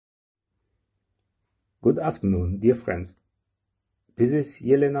Good afternoon, dear friends. This is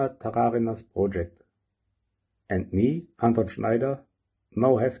Jelena Tararina's project, and me, Anton Schneider,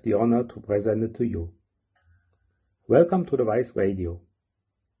 now have the honor to present it to you. Welcome to the Wise Radio.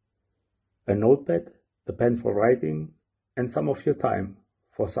 A notepad, a pen for writing, and some of your time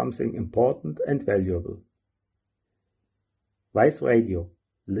for something important and valuable. Wise Radio,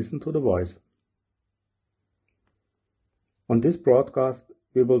 listen to the voice. On this broadcast,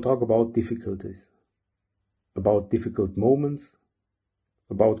 we will talk about difficulties, about difficult moments,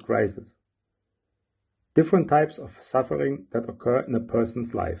 about crises, different types of suffering that occur in a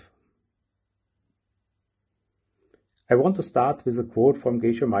person's life. I want to start with a quote from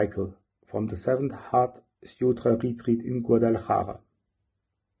Geshe Michael from the 7th Heart Sutra retreat in Guadalajara.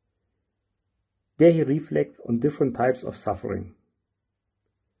 There he reflects on different types of suffering,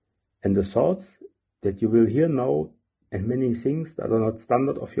 and the thoughts that you will hear now, and many things that are not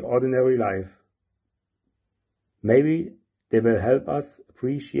standard of your ordinary life. Maybe they will help us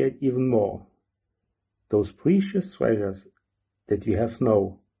appreciate even more those precious treasures that we have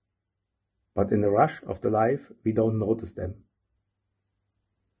now, but in the rush of the life we don't notice them.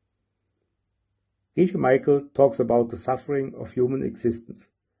 Geshe Michael talks about the suffering of human existence,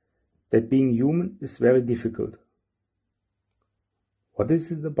 that being human is very difficult. What is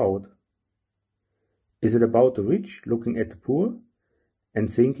it about? Is it about the rich looking at the poor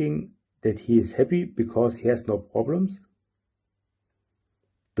and thinking that he is happy because he has no problems?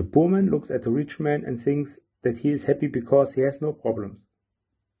 The poor man looks at the rich man and thinks that he is happy because he has no problems.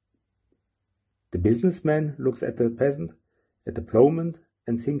 The businessman looks at the peasant, at the plowman,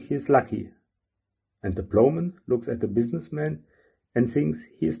 and thinks he is lucky. And the plowman looks at the businessman and thinks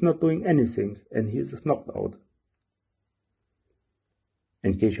he is not doing anything and he is knocked out.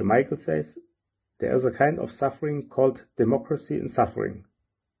 And Geshe Michael says, there is a kind of suffering called democracy in suffering.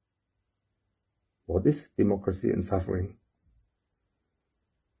 What is democracy in suffering?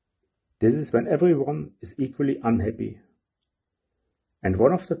 This is when everyone is equally unhappy. And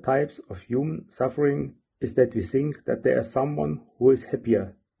one of the types of human suffering is that we think that there is someone who is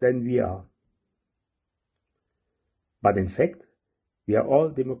happier than we are. But in fact, we are all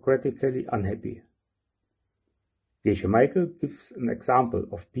democratically unhappy. Geshe Michael gives an example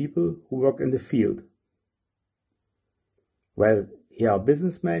of people who work in the field. Well, here are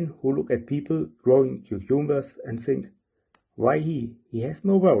businessmen who look at people growing cucumbers and think, why he has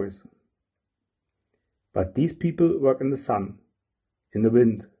no worries. But these people work in the sun, in the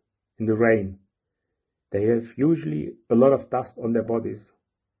wind, in the rain. They have usually a lot of dust on their bodies,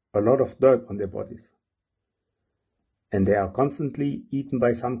 a lot of dirt on their bodies. And they are constantly eaten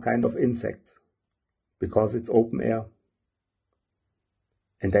by some kind of insects, because it's open air.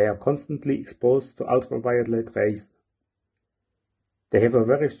 And they are constantly exposed to ultraviolet rays. They have a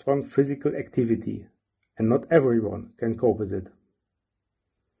very strong physical activity, and not everyone can cope with it.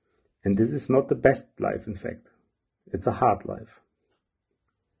 And this is not the best life, in fact. It's a hard life.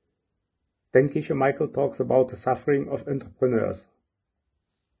 Then Geshe Michael talks about the suffering of entrepreneurs.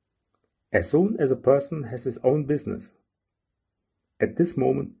 As soon as a person has his own business, at this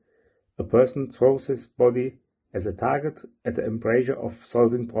moment, a person throws his body as a target at the embrasure of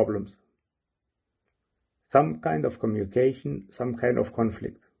solving problems. Some kind of communication, some kind of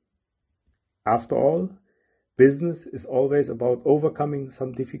conflict. After all, business is always about overcoming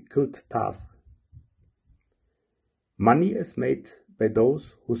some difficult task. Money is made by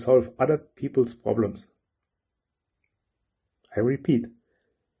those who solve other people's problems. I repeat,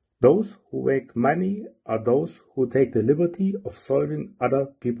 those who make money are those who take the liberty of solving other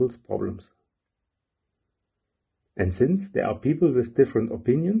people's problems. And since there are people with different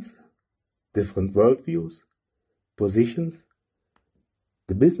opinions, different worldviews, positions,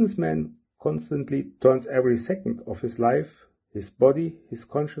 the businessman constantly turns every second of his life, his body, his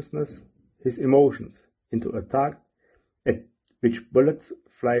consciousness, his emotions into a target at which bullets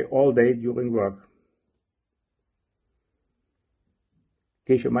fly all day during work.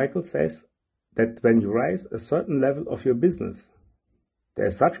 Geshe Michael says that when you rise a certain level of your business, there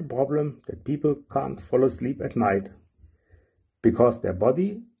is such a problem that people can't fall asleep at night, because their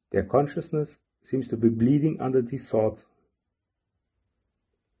body, their consciousness seems to be bleeding under these thoughts.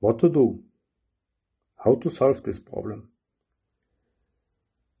 What to do? How to solve this problem?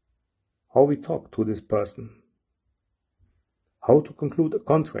 How we talk to this person? How to conclude a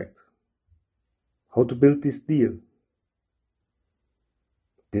contract? How to build this deal?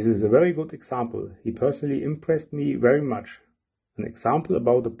 This is a very good example. He personally impressed me very much. An example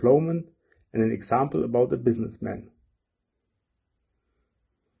about a plowman and an example about a businessman.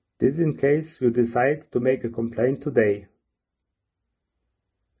 This in case you decide to make a complaint today.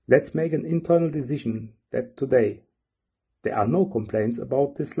 Let's make an internal decision that today there are no complaints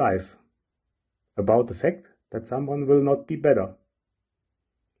about this life, about the fact that someone will not be better.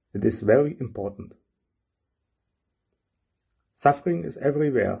 It is very important. Suffering is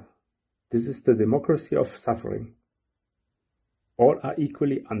everywhere. This is the democracy of suffering. All are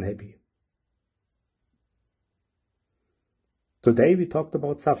equally unhappy. Today we talked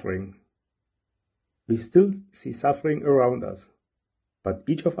about suffering. We still see suffering around us, but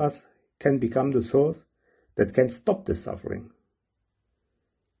each of us can become the source that can stop this suffering.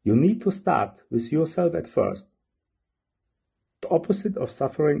 You need to start with yourself at first. The opposite of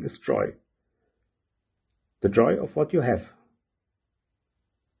suffering is joy. The joy of what you have.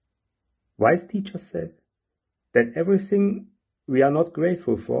 Wise teachers said that everything we are not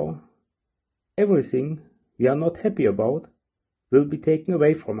grateful for, everything we are not happy about, will be taken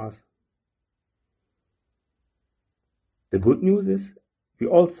away from us. The good news is we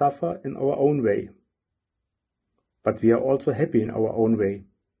all suffer in our own way, but we are also happy in our own way.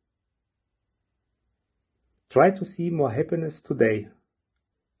 Try to see more happiness today,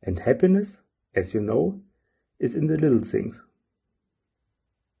 and happiness, as you know, is in the little things.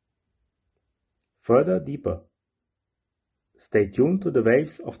 Further, deeper. Stay tuned to the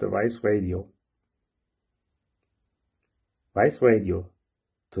waves of the Wise Radio. Wise Radio,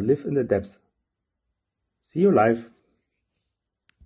 to live in the depths. See you live.